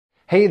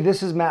Hey,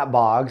 this is Matt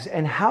Boggs,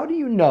 and how do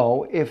you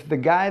know if the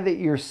guy that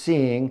you're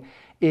seeing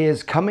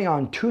is coming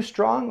on too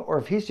strong or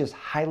if he's just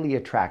highly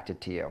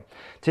attracted to you?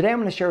 Today I'm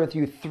going to share with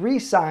you 3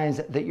 signs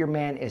that your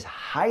man is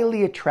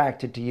highly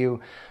attracted to you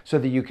so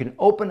that you can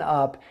open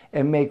up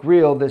and make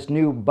real this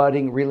new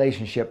budding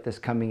relationship that's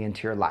coming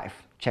into your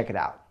life. Check it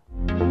out.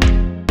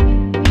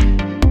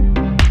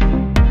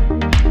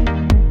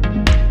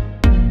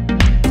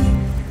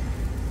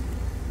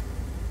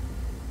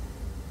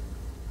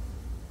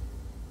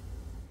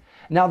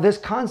 Now, this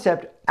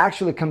concept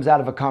actually comes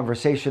out of a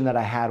conversation that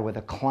I had with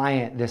a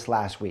client this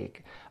last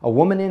week, a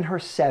woman in her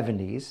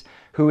 70s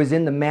who is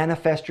in the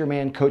Manifest Your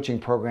Man coaching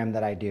program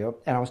that I do.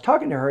 And I was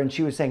talking to her and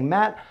she was saying,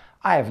 Matt,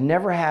 I have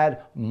never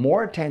had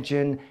more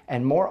attention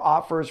and more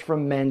offers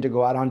from men to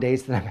go out on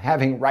dates than I'm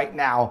having right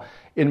now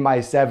in my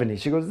 70s.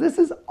 She goes, this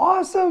is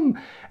awesome.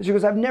 And she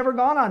goes, I've never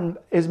gone on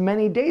as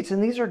many dates,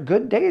 and these are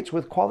good dates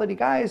with quality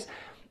guys.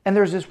 And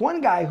there's this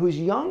one guy who's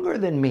younger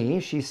than me,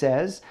 she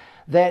says,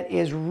 that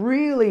is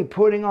really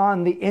putting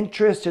on the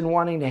interest in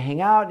wanting to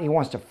hang out, and he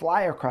wants to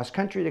fly across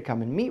country to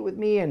come and meet with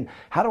me. And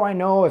how do I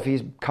know if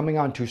he's coming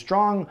on too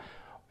strong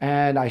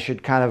and I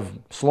should kind of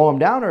slow him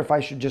down, or if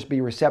I should just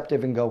be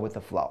receptive and go with the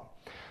flow?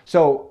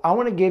 So I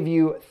want to give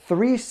you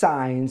 3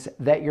 signs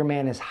that your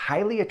man is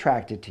highly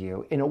attracted to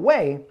you in a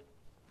way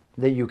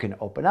that you can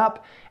open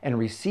up and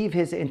receive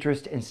his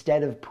interest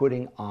instead of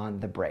putting on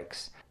the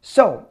brakes.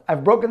 So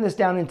I've broken this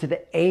down into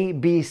the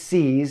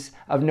ABCs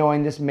of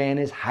knowing this man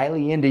is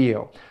highly into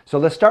you. So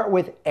let's start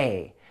with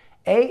A.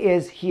 A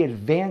is he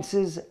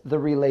advances the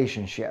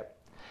relationship.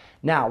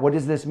 Now, what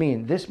does this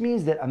mean? This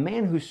means that a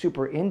man who's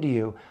super into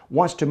you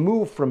wants to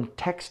move from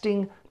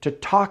texting to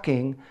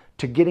talking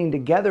to getting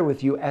together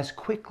with you as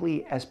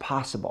quickly as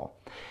possible.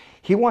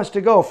 He wants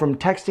to go from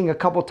texting a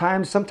couple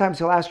times. Sometimes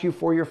he'll ask you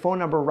for your phone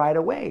number right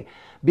away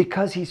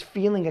because he's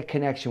feeling a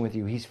connection with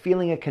you. He's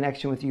feeling a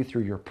connection with you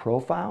through your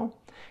profile.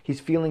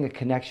 He's feeling a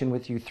connection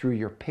with you through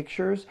your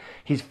pictures.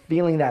 He's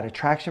feeling that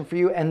attraction for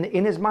you. And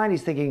in his mind,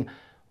 he's thinking,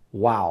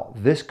 wow,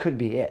 this could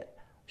be it.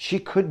 She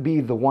could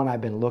be the one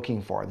I've been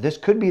looking for. This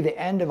could be the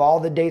end of all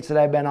the dates that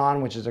I've been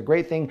on, which is a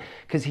great thing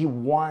because he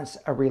wants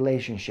a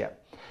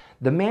relationship.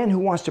 The man who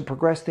wants to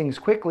progress things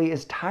quickly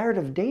is tired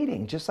of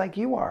dating, just like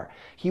you are.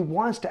 He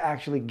wants to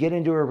actually get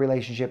into a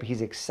relationship.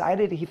 He's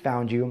excited he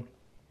found you,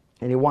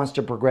 and he wants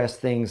to progress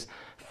things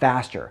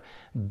faster.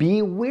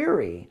 Be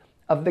wary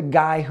of the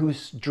guy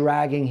who's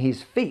dragging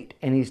his feet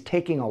and he's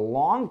taking a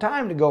long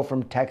time to go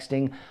from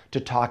texting to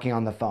talking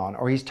on the phone,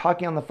 or he's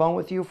talking on the phone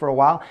with you for a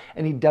while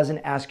and he doesn't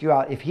ask you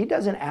out. If he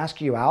doesn't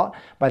ask you out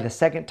by the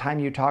second time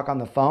you talk on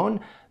the phone,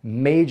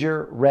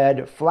 major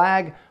red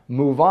flag,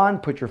 move on,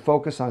 put your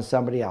focus on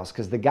somebody else,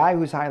 because the guy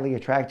who's highly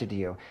attracted to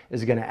you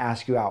is going to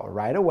ask you out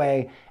right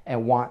away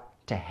and want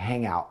to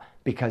hang out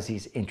because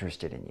he's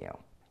interested in you.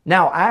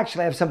 Now, I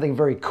actually have something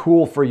very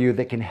cool for you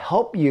that can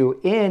help you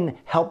in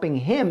helping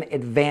him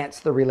advance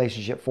the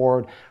relationship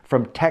forward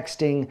from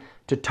texting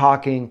to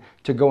talking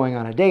to going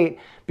on a date,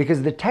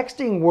 because the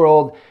texting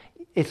world,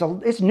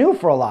 it's new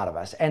for a lot of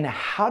us, and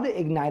how to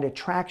ignite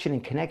attraction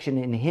and connection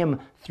in him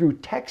through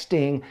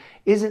texting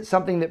isn't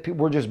something that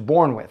we're just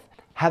born with.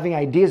 Having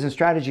ideas and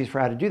strategies for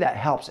how to do that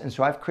helps. And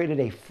so I've created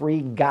a free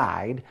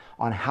guide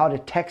on how to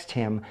text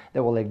him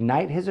that will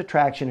ignite his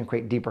attraction and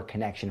create deeper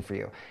connection for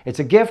you. It's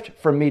a gift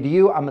from me to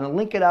you. I'm going to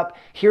link it up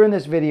here in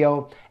this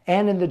video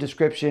and in the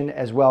description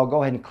as well.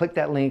 Go ahead and click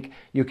that link.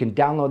 You can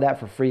download that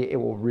for free.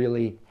 It will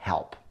really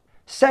help.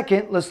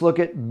 Second, let's look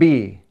at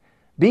B.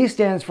 B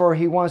stands for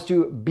he wants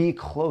to be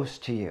close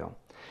to you.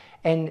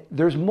 And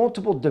there's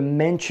multiple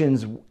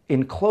dimensions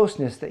in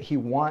closeness that he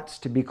wants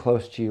to be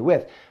close to you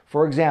with.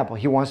 For example,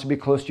 he wants to be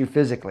close to you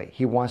physically.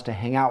 He wants to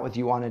hang out with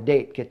you on a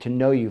date, get to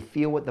know you,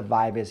 feel what the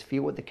vibe is,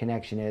 feel what the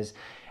connection is,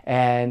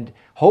 and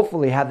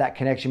hopefully have that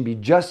connection be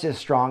just as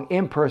strong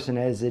in person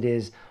as it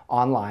is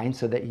online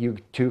so that you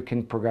two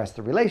can progress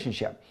the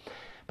relationship.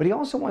 But he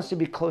also wants to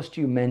be close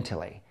to you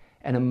mentally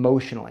and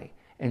emotionally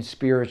and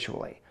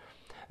spiritually.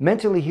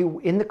 Mentally,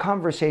 in the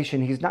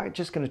conversation, he's not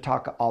just going to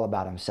talk all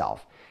about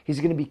himself. He's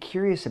going to be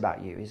curious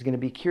about you. He's going to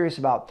be curious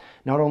about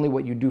not only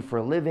what you do for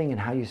a living and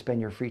how you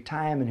spend your free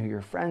time and who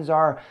your friends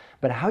are,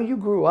 but how you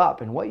grew up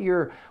and what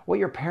your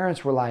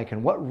parents were like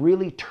and what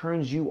really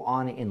turns you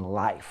on in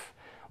life,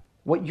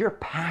 what you're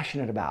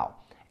passionate about.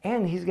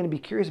 And he's going to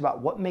be curious about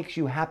what makes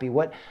you happy.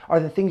 What are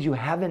the things you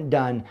haven't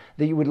done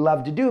that you would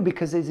love to do?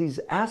 Because as he's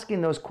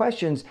asking those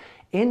questions,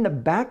 in the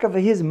back of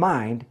his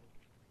mind,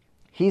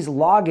 he's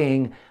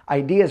logging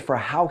ideas for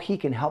how he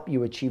can help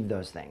you achieve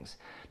those things.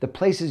 The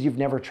places you've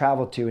never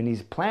traveled to, and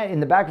he's in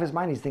the back of his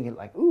mind, he's thinking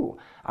like, ooh,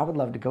 I would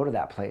love to go to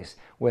that place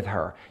with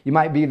her. You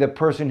might be the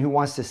person who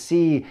wants to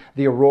see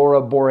the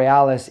aurora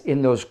borealis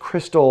in those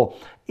crystal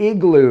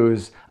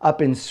igloos up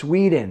in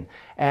Sweden.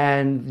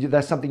 And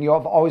that's something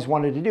you've always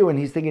wanted to do. And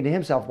he's thinking to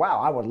himself,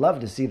 wow, I would love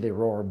to see the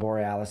aurora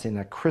borealis in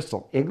a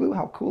crystal igloo.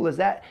 How cool is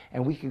that?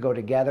 And we could go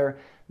together.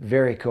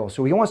 Very cool.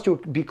 So he wants to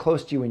be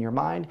close to you in your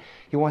mind.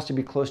 He wants to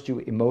be close to you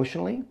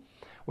emotionally.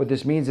 What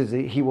this means is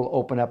that he will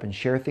open up and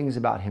share things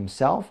about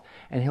himself,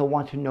 and he'll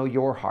want to know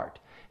your heart.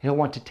 He'll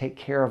want to take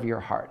care of your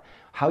heart.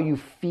 How you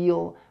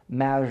feel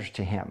matters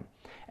to him.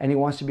 And he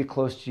wants to be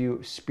close to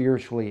you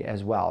spiritually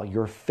as well.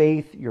 Your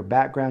faith, your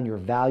background, your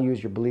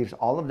values, your beliefs,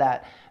 all of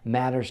that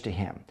matters to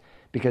him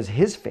because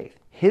his faith,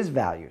 his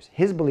values,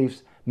 his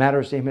beliefs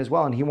matters to him as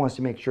well. And he wants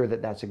to make sure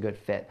that that's a good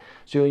fit.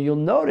 So you'll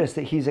notice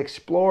that he's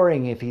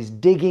exploring, if he's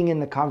digging in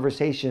the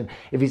conversation,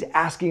 if he's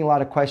asking a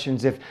lot of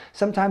questions, if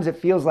sometimes it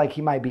feels like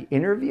he might be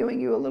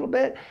interviewing you a little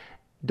bit.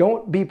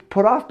 Don't be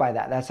put off by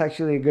that. That's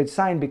actually a good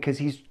sign because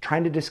he's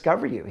trying to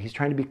discover you. He's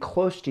trying to be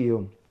close to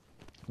you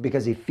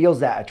because he feels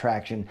that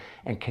attraction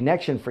and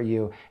connection for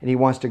you, and he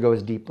wants to go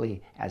as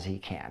deeply as he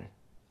can.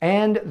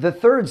 And the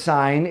third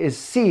sign is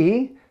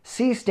C.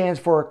 C stands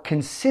for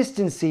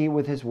consistency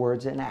with his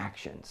words and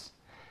actions.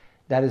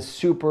 That is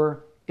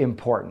super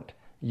important.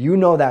 You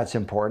know that's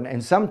important.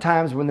 And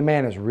sometimes when the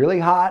man is really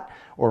hot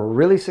or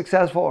really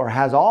successful or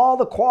has all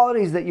the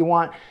qualities that you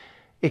want,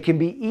 it can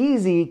be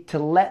easy to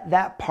let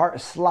that part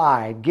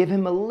slide, give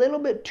him a little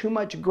bit too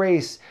much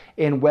grace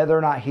in whether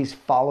or not he's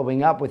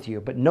following up with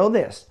you. But know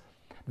this,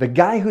 the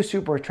guy who's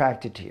super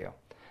attracted to you,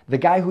 the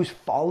guy who's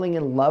falling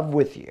in love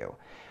with you,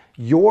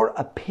 your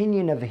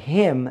opinion of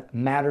him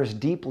matters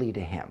deeply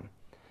to him.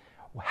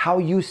 How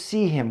you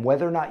see him,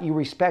 whether or not you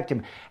respect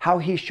him, how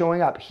he's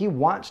showing up. He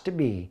wants to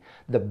be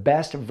the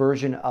best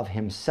version of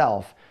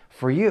himself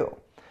for you.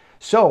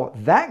 So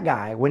that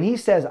guy, when he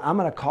says, I'm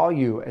going to call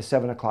you at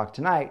 7 o'clock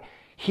tonight,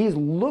 he's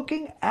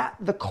looking at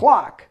the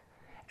clock.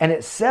 And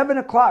at 7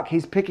 o'clock,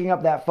 he's picking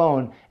up that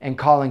phone and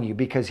calling you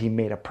because he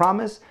made a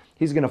promise.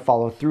 He's going to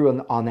follow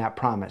through on that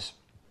promise.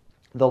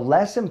 The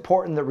less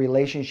important the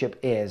relationship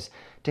is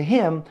to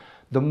him,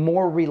 the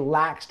more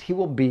relaxed he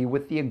will be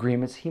with the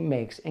agreements he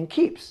makes and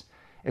keeps.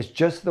 It's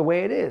just the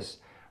way it is,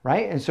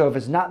 right? And so if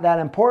it's not that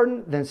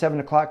important, then 7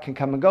 o'clock can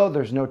come and go.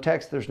 There's no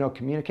text, there's no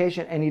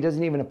communication, and he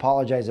doesn't even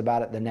apologize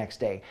about it the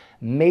next day.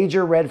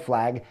 Major red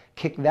flag,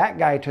 kick that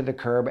guy to the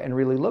curb and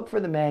really look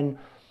for the men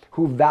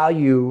who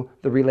value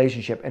the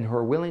relationship and who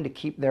are willing to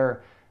keep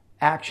their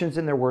actions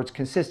and their words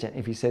consistent.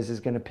 If he says he's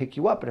going to pick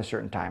you up at a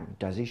certain time,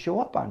 does he show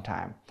up on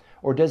time?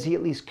 Or does he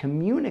at least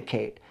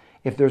communicate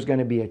if there's going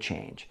to be a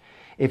change?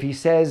 If he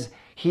says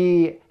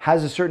he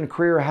has a certain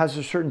career, has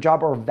a certain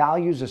job, or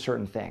values a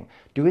certain thing,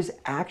 do his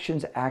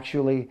actions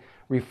actually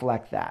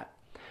reflect that?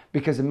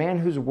 Because a man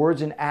whose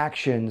words and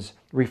actions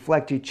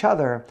reflect each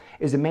other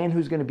is a man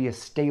who's going to be a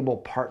stable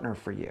partner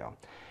for you.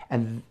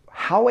 And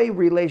how a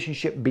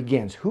relationship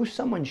begins, who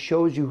someone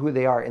shows you who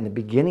they are in the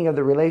beginning of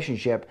the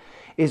relationship,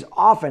 is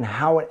often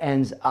how it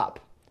ends up,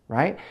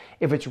 right?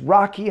 If it's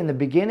rocky in the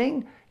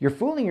beginning, you're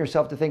fooling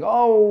yourself to think,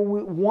 oh,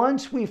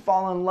 once we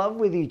fall in love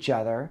with each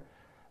other,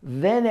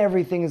 then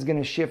everything is going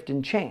to shift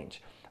and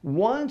change.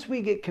 Once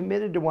we get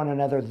committed to one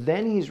another,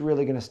 then he's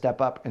really going to step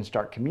up and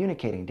start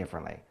communicating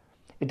differently.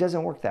 It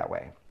doesn't work that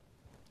way.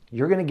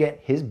 You're going to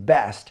get his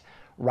best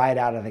right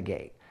out of the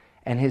gate.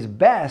 And his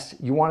best,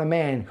 you want a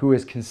man who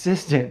is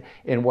consistent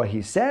in what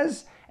he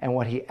says and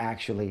what he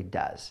actually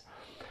does.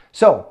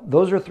 So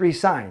those are 3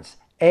 signs.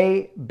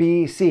 A,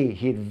 B, C.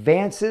 He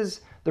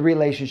advances the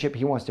relationship.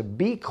 He wants to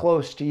be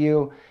close to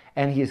you,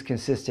 and he is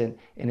consistent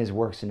in his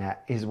words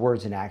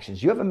and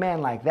actions. You have a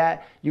man like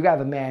that, you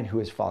have a man who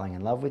is falling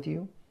in love with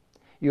you.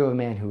 You have a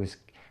man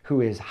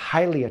who is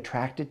highly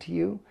attracted to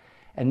you.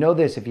 And know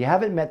this, if you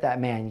haven't met that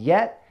man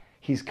yet,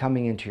 he's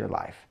coming into your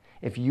life.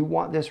 If you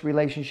want this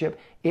relationship,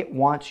 it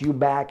wants you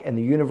back, and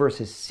the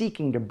universe is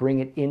seeking to bring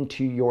it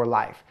into your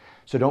life.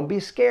 So don't be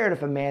scared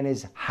if a man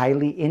is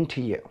highly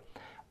into you.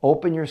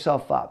 Open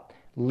yourself up,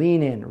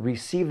 lean in,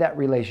 receive that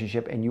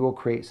relationship, and you will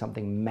create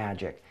something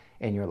magic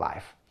in your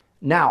life.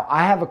 Now,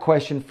 I have a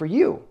question for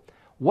you.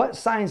 What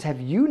signs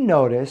have you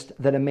noticed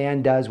that a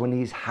man does when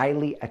he's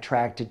highly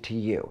attracted to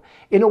you?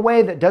 In a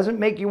way that doesn't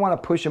make you want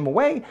to push him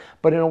away,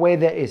 but in a way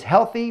that is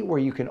healthy, where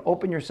you can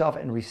open yourself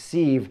and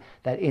receive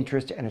that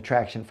interest and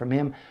attraction from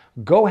him.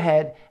 Go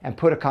ahead and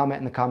put a comment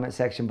in the comment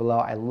section below.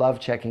 I love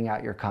checking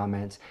out your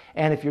comments.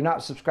 And if you're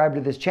not subscribed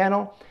to this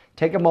channel,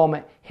 take a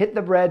moment, hit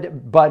the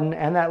red button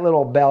and that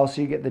little bell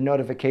so you get the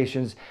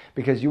notifications,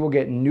 because you will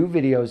get new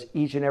videos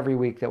each and every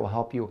week that will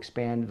help you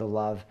expand the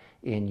love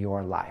in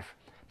your life.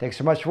 Thanks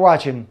so much for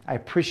watching. I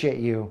appreciate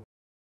you.